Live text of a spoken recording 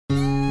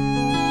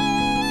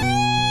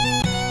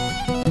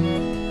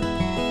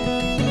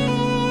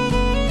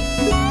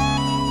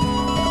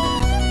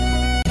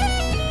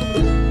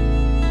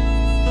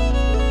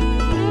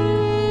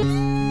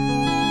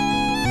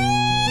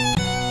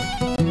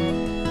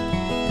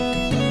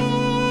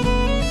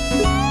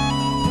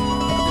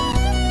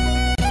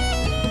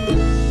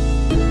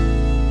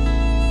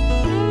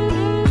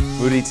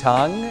Brewery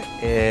Tongue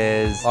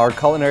is our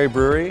culinary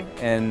brewery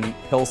in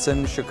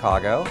Pilsen,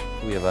 Chicago.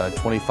 We have a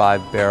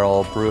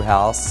 25-barrel brew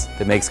house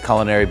that makes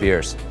culinary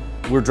beers.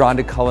 We're drawn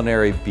to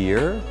culinary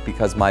beer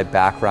because my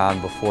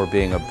background before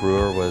being a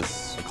brewer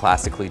was a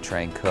classically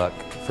trained cook.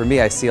 For me,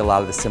 I see a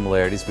lot of the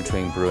similarities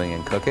between brewing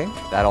and cooking.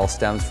 That all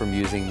stems from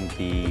using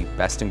the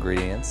best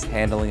ingredients,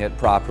 handling it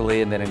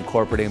properly, and then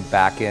incorporating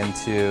back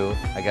into,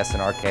 I guess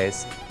in our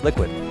case,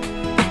 liquid.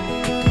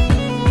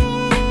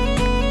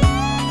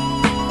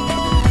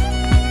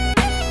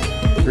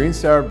 Green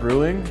Star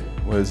Brewing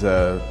was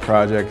a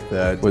project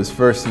that was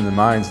first in the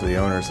minds of the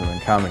owners of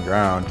Uncommon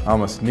Ground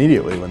almost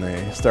immediately when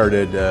they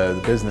started the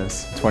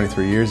business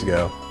 23 years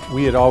ago.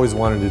 We had always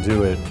wanted to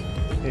do it,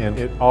 and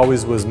it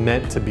always was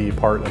meant to be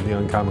part of the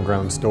Uncommon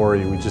Ground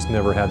story. We just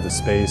never had the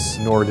space,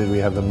 nor did we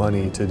have the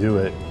money to do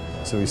it.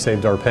 So we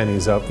saved our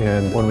pennies up,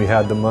 and when we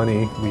had the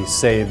money, we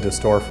saved a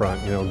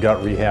storefront, gut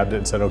rehabbed it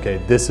and said, okay,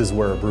 this is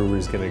where a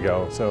brewery's gonna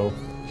go. So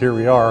here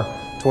we are,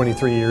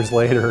 23 years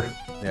later.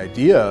 The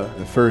idea of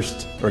the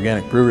first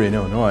organic brewery in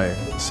Illinois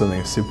is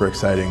something super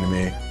exciting to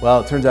me.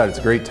 Well, it turns out it's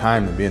a great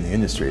time to be in the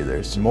industry.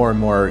 There's more and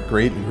more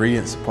great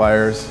ingredient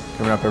suppliers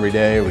coming up every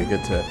day. We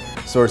get to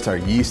source our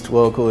yeast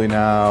locally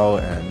now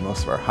and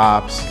most of our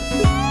hops.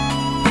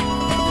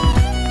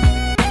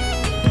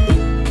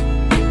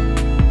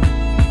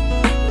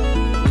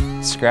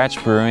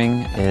 Scratch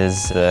brewing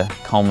is the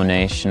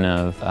culmination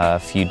of a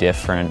few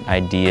different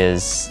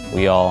ideas.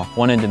 We all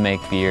wanted to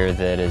make beer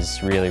that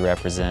is really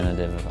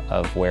representative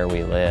of where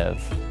we live.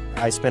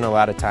 I spent a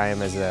lot of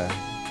time as a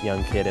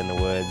young kid in the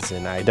woods,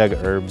 and I dug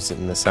herbs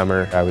in the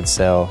summer. I would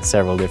sell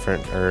several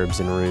different herbs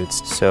and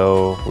roots,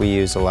 so we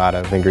use a lot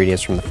of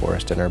ingredients from the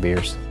forest in our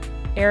beers.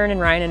 Aaron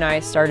and Ryan and I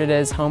started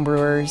as home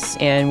brewers,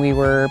 and we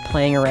were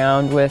playing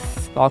around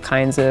with all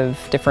kinds of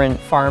different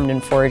farmed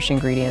and foraged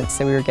ingredients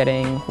that we were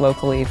getting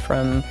locally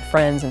from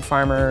friends and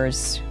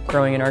farmers,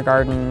 growing in our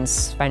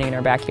gardens, finding in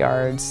our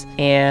backyards.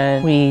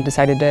 And we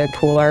decided to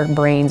pool our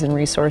brains and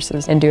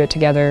resources and do it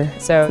together.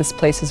 So this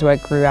place is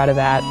what grew out of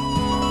that.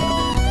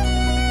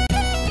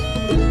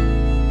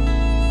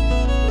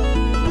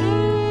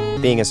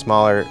 Being a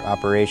smaller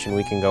operation,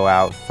 we can go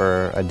out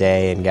for a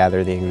day and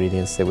gather the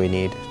ingredients that we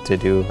need to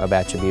do a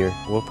batch of beer.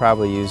 We'll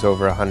probably use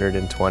over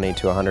 120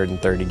 to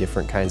 130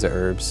 different kinds of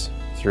herbs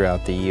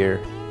throughout the year.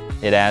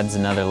 It adds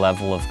another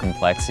level of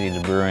complexity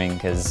to brewing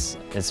because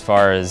as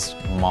far as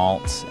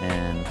malt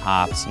and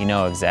hops, you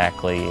know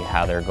exactly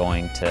how they're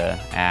going to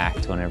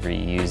act whenever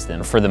you use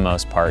them. For the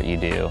most part you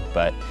do,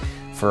 but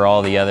for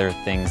all the other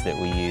things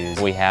that we use,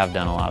 we have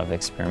done a lot of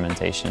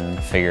experimentation and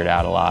figured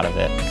out a lot of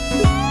it.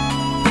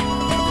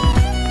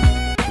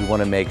 We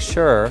want to make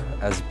sure,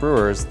 as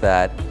brewers,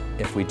 that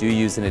if we do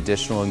use an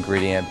additional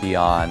ingredient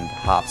beyond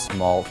hops,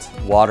 malt,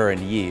 water,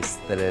 and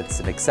yeast, that it's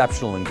an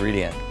exceptional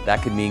ingredient.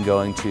 That could mean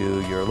going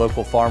to your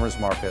local farmer's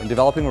market and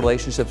developing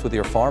relationships with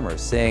your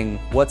farmers, seeing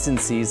what's in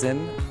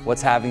season,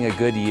 what's having a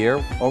good year,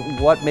 or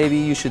what maybe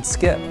you should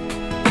skip.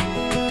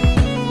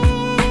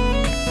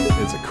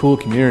 It's a cool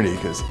community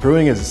because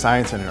brewing is a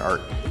science and an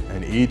art,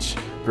 and each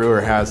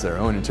brewer has their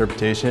own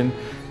interpretation,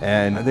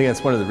 and I think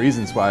that's one of the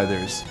reasons why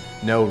there's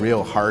no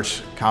real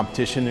harsh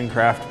competition in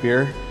craft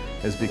beer,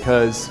 is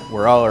because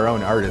we're all our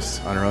own artists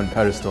on our own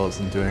pedestals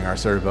and doing our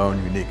sort of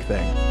own unique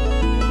thing.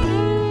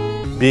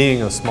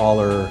 Being a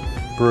smaller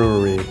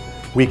brewery,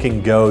 we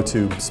can go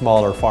to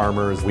smaller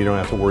farmers. We don't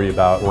have to worry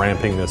about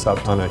ramping this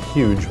up on a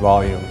huge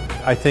volume.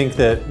 I think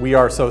that we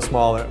are so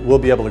small that we'll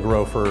be able to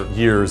grow for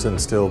years and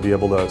still be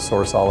able to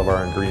source all of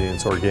our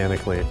ingredients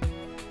organically.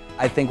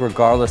 I think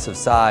regardless of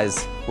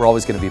size, we're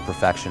always going to be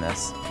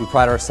perfectionists. We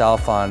pride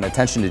ourselves on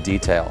attention to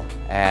detail.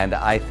 And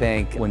I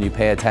think when you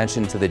pay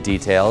attention to the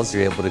details,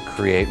 you're able to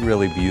create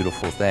really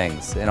beautiful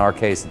things. In our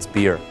case, it's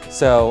beer.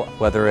 So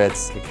whether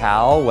it's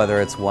cacao,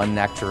 whether it's one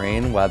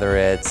nectarine, whether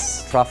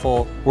it's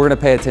truffle, we're going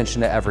to pay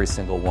attention to every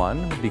single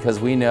one because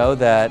we know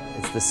that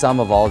it's the sum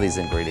of all these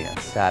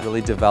ingredients that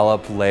really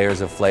develop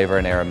layers of flavor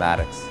and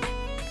aromatics.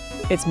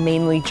 It's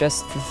mainly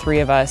just the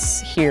three of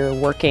us here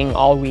working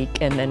all week,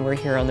 and then we're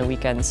here on the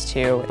weekends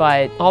too.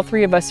 But all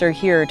three of us are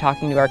here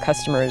talking to our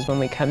customers when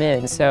we come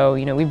in. So,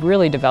 we've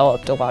really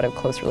developed a lot of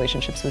close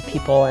relationships with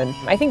people, and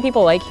I think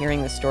people like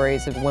hearing the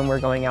stories of when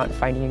we're going out and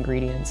finding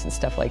ingredients and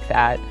stuff like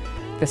that.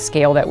 The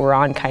scale that we're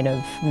on kind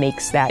of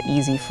makes that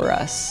easy for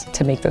us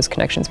to make those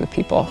connections with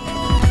people.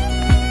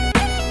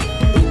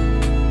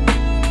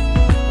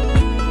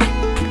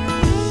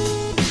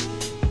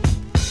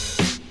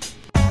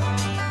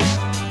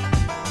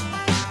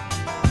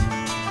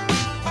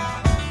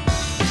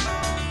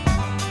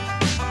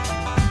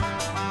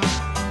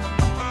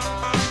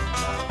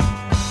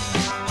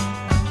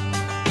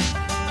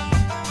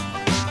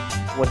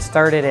 What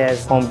started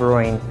as home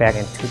brewing back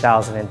in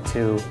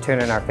 2002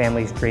 turned into our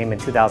family's dream in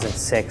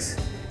 2006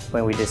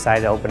 when we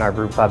decided to open our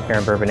brew pub here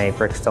in Bourbonnais,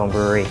 Brickstone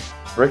Brewery.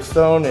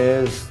 Brickstone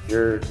is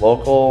your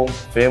local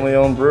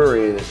family-owned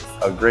brewery. It's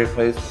a great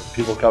place for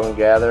people come and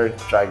gather,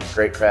 try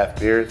great craft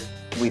beers.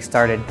 We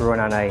started brewing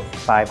on a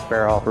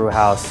 5-barrel brew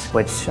house,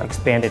 which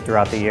expanded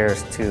throughout the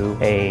years to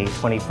a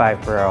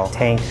 25-barrel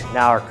tank.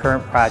 Now our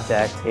current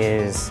project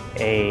is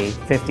a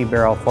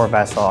 50-barrel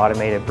 4-vessel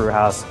automated brew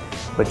house,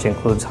 which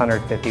includes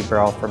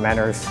 150-barrel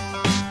fermenters.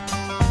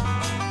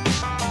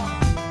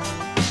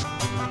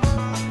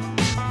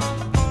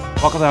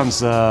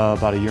 Buckledown's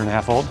about a year and a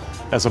half old.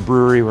 As a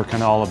brewery, we're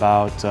kind of all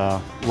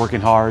about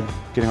working hard,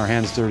 getting our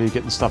hands dirty,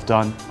 getting stuff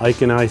done.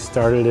 Ike and I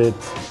started it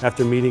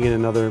after meeting in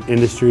another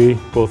industry.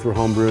 Both were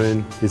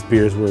homebrewing. His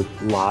beers were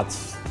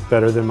lots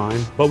better than mine,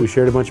 but we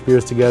shared a bunch of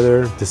beers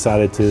together,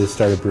 decided to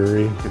start a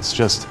brewery. It's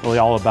just really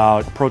all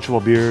about approachable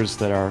beers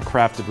that are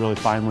crafted really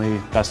finely,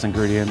 best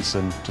ingredients,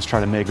 and just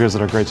try to make beers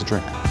that are great to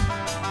drink.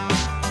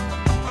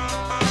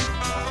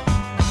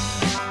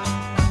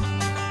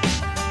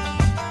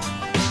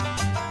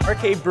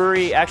 Arcade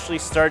Brewery actually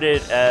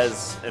started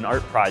as an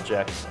art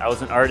project. I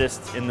was an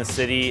artist in the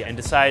city and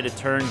decided to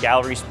turn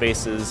gallery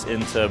spaces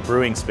into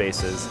brewing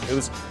spaces. It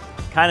was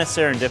kind of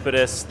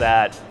serendipitous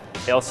that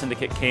Ale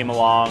Syndicate came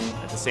along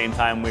at the same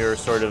time we were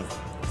sort of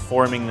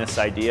forming this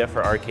idea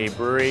for Arcade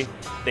Brewery.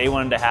 They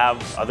wanted to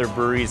have other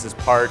breweries as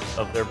part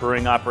of their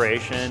brewing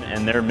operation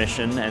and their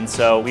mission, and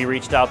so we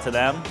reached out to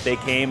them. They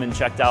came and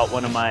checked out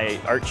one of my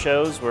art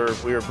shows where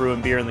we were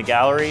brewing beer in the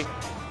gallery,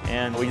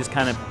 and we just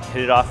kind of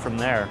hit it off from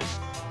there.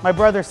 My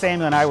brother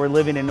Samuel and I were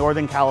living in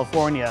Northern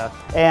California,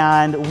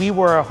 and we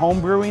were home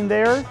brewing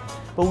there,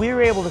 but we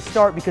were able to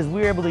start because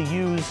we were able to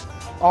use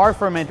our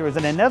fermenters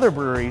in another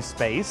brewery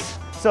space.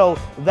 So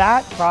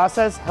that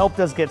process helped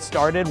us get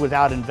started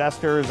without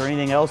investors or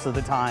anything else at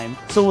the time.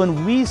 So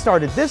when we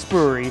started this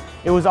brewery,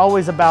 it was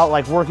always about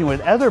like working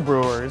with other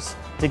brewers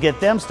to get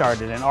them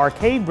started. And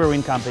Arcade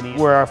Brewing Company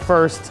were our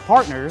first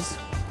partners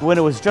when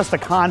it was just a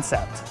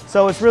concept.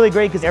 So it's really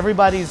great because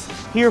everybody's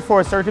here for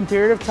a certain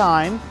period of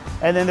time,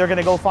 and then they're going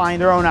to go find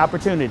their own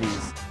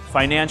opportunities.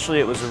 Financially,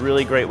 it was a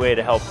really great way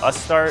to help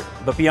us start,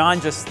 but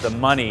beyond just the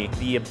money,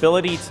 the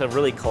ability to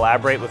really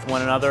collaborate with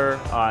one another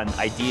on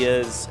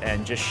ideas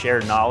and just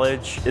share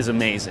knowledge is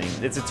amazing.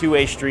 It's a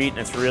two-way street, and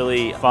it's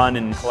really fun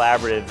and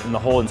collaborative in the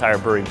whole entire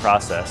brewing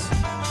process.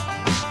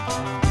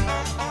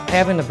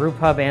 Having the brew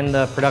pub and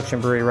the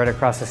production brewery right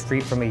across the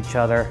street from each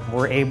other,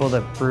 we're able to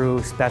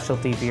brew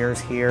specialty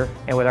beers here.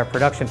 And with our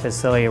production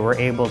facility, we're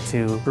able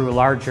to brew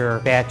larger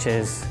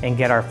batches and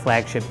get our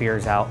flagship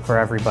beers out for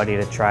everybody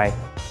to try.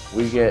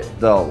 We get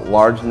the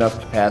large enough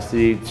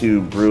capacity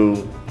to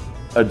brew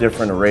a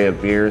different array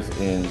of beers,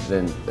 and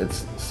then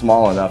it's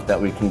small enough that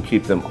we can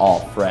keep them all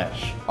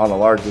fresh. On a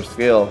larger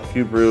scale, if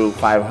you brew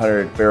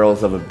 500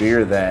 barrels of a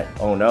beer that,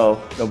 oh no,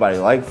 nobody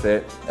likes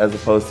it, as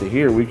opposed to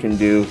here, we can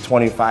do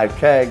 25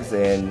 kegs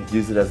and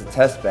use it as a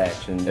test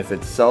batch. And if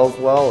it sells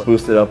well,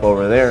 boost it up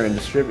over there and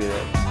distribute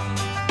it.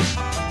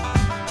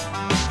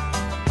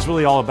 It's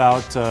really all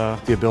about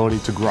the ability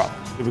to grow.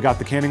 We've got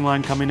the canning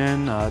line coming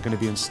in, going to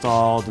be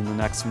installed in the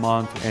next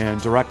month, and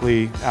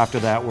directly after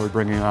that we're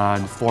bringing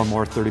on 4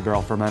 more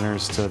 30-barrel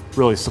fermenters to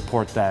really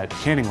support that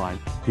canning line.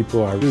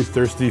 People are really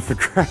thirsty for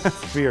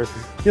craft beer.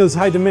 There's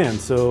high demand,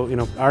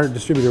 so our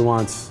distributor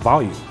wants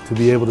volume to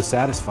be able to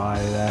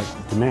satisfy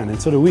that demand,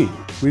 and so do we.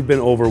 We've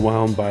been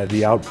overwhelmed by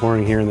the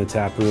outpouring here in the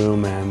tap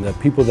room and the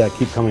people that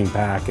keep coming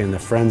back and the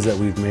friends that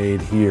we've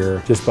made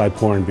here just by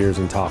pouring beers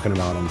and talking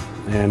about them.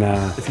 And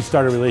if you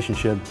start a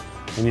relationship,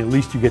 and at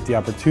least you get the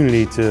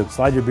opportunity to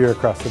slide your beer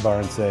across the bar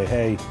and say,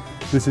 hey,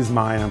 this is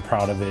mine, I'm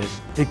proud of it.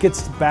 It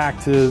gets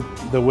back to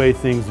the way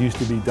things used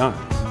to be done.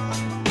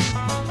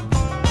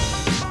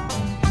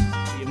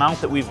 The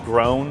amount that we've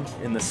grown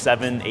in the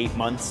 7-8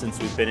 months since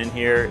we've been in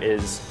here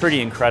is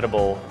pretty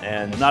incredible.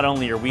 And not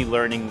only are we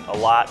learning a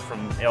lot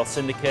from Ale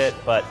Syndicate,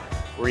 but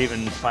we're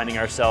even finding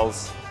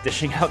ourselves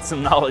dishing out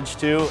some knowledge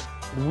too.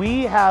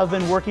 We have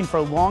been working for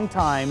a long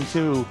time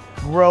to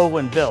grow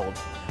and build.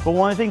 But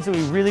one of the things that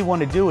we really want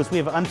to do is we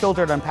have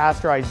unfiltered,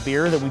 unpasteurized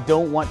beer that we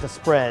don't want to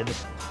spread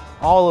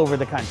all over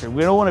the country.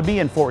 We don't want to be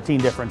in 14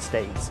 different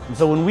states. And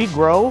so when we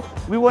grow,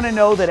 we want to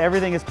know that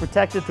everything is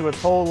protected through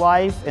its whole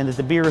life and that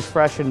the beer is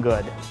fresh and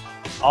good.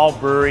 All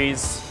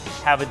breweries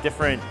have a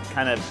different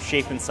kind of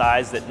shape and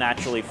size that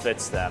naturally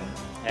fits them.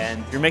 And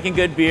if you're making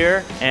good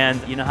beer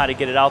and you know how to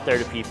get it out there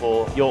to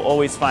people, you'll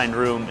always find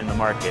room in the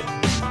market.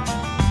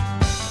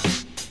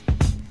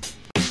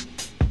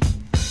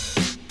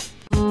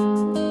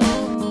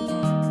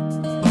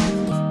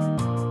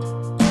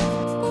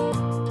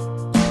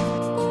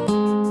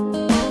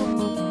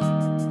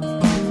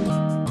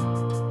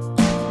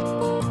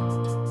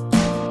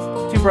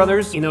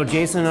 Brothers.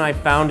 Jason and I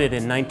founded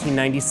in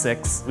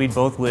 1996. We'd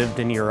both lived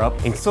in Europe,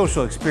 and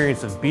social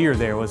experience of beer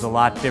there was a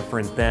lot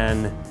different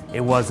than it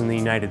was in the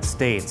United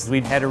States.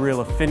 We'd had a real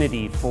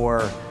affinity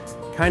for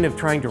kind of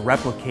trying to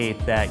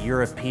replicate that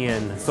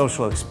European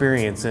social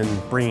experience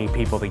and bringing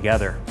people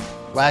together.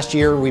 Last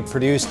year we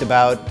produced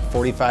about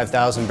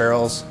 45,000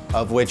 barrels,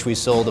 of which we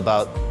sold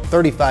about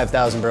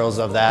 35,000 barrels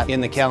of that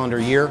in the calendar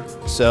year.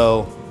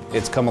 So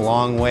it's come a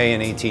long way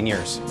in 18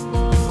 years.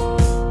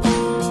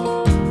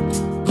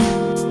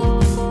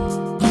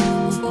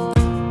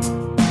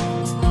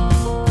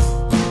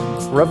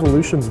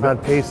 Revolution's on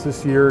pace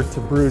this year to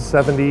brew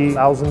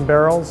 70,000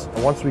 barrels.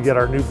 Once we get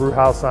our new brew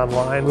house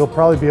online, we'll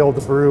probably be able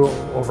to brew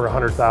over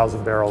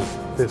 100,000 barrels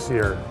this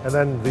year. And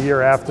then the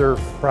year after,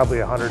 probably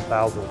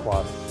 100,000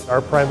 plus.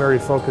 Our primary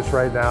focus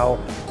right now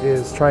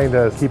is trying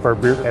to keep our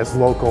beer as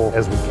local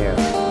as we can.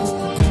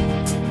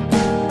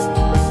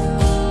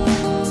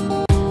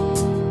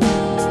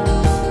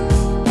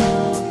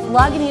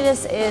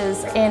 Lagunitas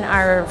is in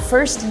our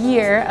first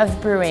year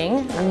of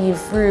brewing. We've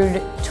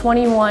brewed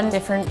 21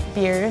 different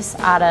beers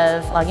out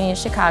of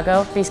Lagunitas,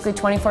 Chicago. Basically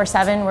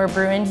 24/7 we're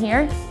brewing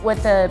here.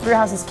 What the brew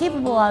house is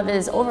capable of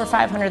is over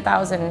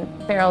 500,000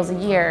 barrels a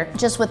year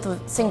just with the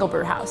single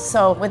brew house.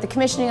 So with the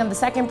commissioning of the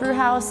second brew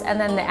house and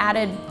then the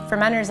added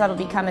fermenters that'll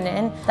be coming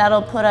in,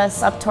 that'll put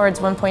us up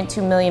towards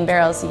 1.2 million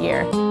barrels a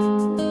year.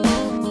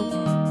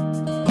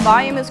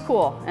 Volume is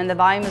cool, and the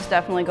volume is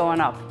definitely going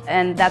up.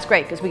 And that's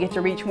great because we get to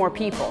reach more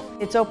people.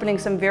 It's opening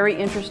some very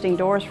interesting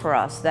doors for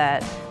us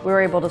that we're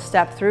able to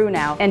step through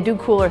now and do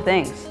cooler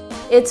things.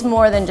 It's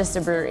more than just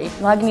a brewery.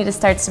 Lagunitas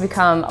starts to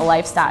become a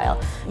lifestyle.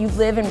 You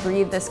live and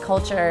breathe this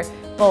culture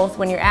both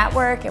when you're at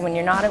work and when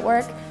you're not at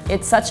work.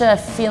 It's such a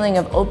feeling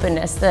of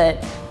openness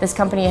that this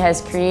company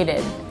has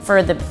created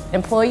for the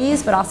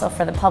employees, but also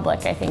for the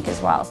public, I think,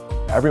 as well.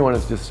 Everyone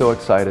is just so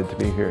excited to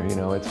be here. You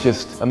know, it's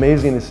just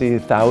amazing to see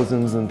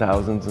thousands and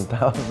thousands and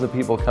thousands of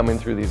people coming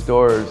through these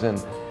doors,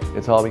 and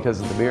it's all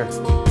because of the beer.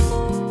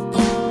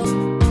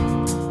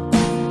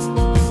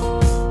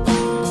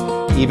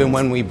 Even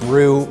when we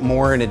brew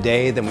more in a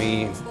day than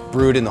we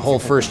brewed in the whole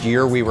first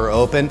year we were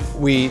open,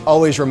 we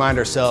always remind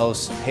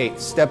ourselves, hey,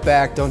 step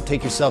back, don't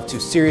take yourself too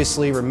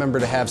seriously, remember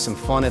to have some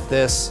fun at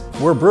this.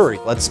 We're a brewery,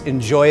 let's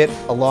enjoy it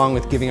along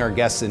with giving our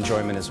guests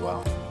enjoyment as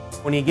well.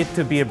 When you get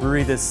to be a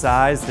brewery this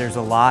size, there's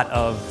a lot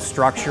of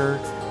structure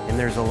and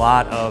there's a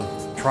lot of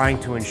trying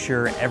to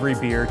ensure every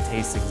beer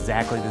tastes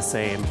exactly the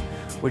same,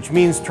 which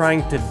means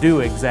trying to do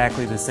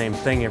exactly the same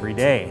thing every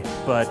day.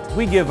 But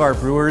we give our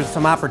brewers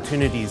some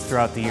opportunities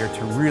throughout the year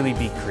to really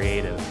be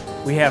creative.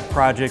 We have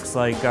projects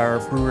like our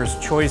Brewer's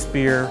Choice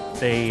beer.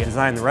 They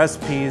design the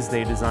recipes,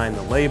 they design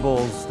the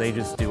labels, they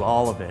just do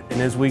all of it.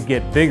 And as we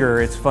get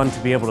bigger, it's fun to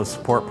be able to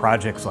support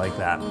projects like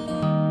that.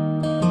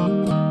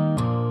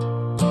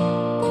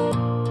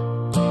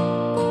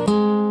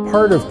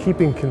 Part of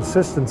keeping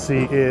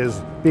consistency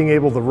is being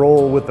able to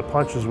roll with the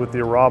punches with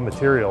your raw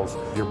materials,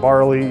 your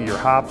barley, your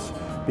hops,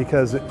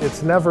 because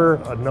it's never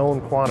a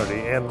known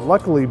quantity. And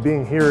luckily,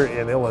 being here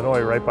in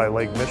Illinois, right by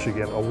Lake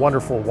Michigan, a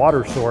wonderful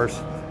water source,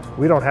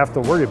 we don't have to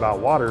worry about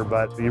water,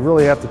 but you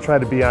really have to try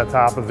to be on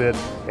top of it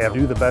and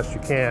do the best you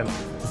can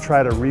to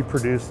try to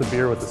reproduce the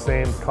beer with the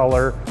same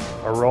color,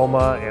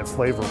 aroma, and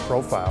flavor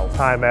profile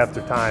time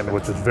after time,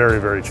 which is very,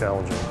 very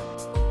challenging.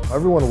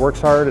 Everyone works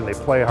hard and they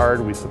play hard,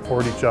 we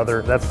support each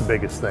other, that's the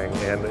biggest thing.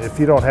 And if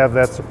you don't have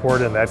that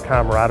support and that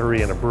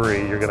camaraderie in a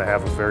brewery, you're going to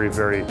have a very,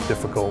 very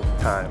difficult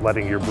time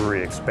letting your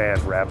brewery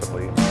expand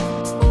rapidly.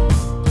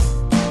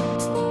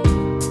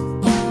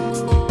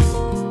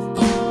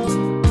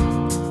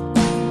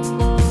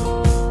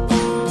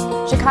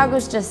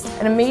 Chicago's just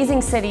an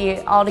amazing city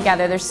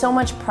altogether. There's so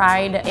much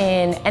pride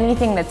in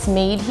anything that's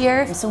made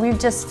here. So we've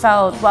just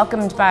felt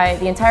welcomed by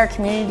the entire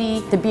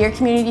community. The beer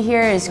community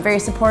here is very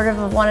supportive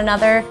of one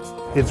another.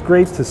 It's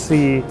great to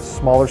see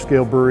smaller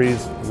scale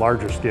breweries,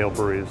 larger scale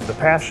breweries. The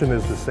passion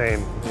is the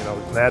same. You know,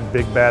 in that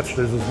big batch,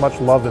 there's as much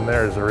love in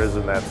there as there is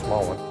in that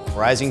small one.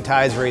 Rising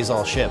tides raise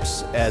all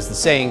ships, as the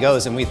saying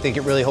goes, and we think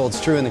it really holds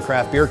true in the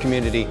craft beer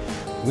community.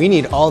 We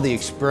need all the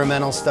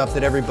experimental stuff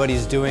that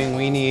everybody's doing.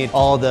 We need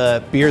all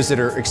the beers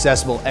that are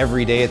accessible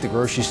every day at the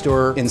grocery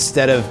store.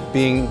 Instead of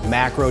being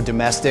macro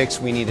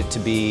domestics, we need it to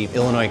be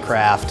Illinois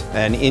craft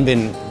and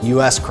even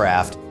US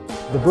craft.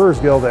 The Brewers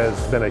Guild has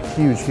been a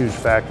huge, huge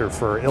factor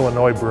for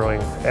Illinois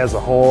brewing as a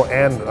whole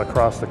and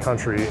across the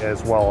country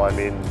as well. I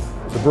mean,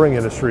 the brewing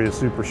industry is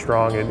super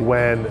strong, and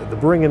when the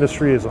brewing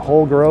industry as a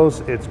whole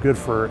grows, it's good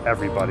for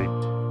everybody.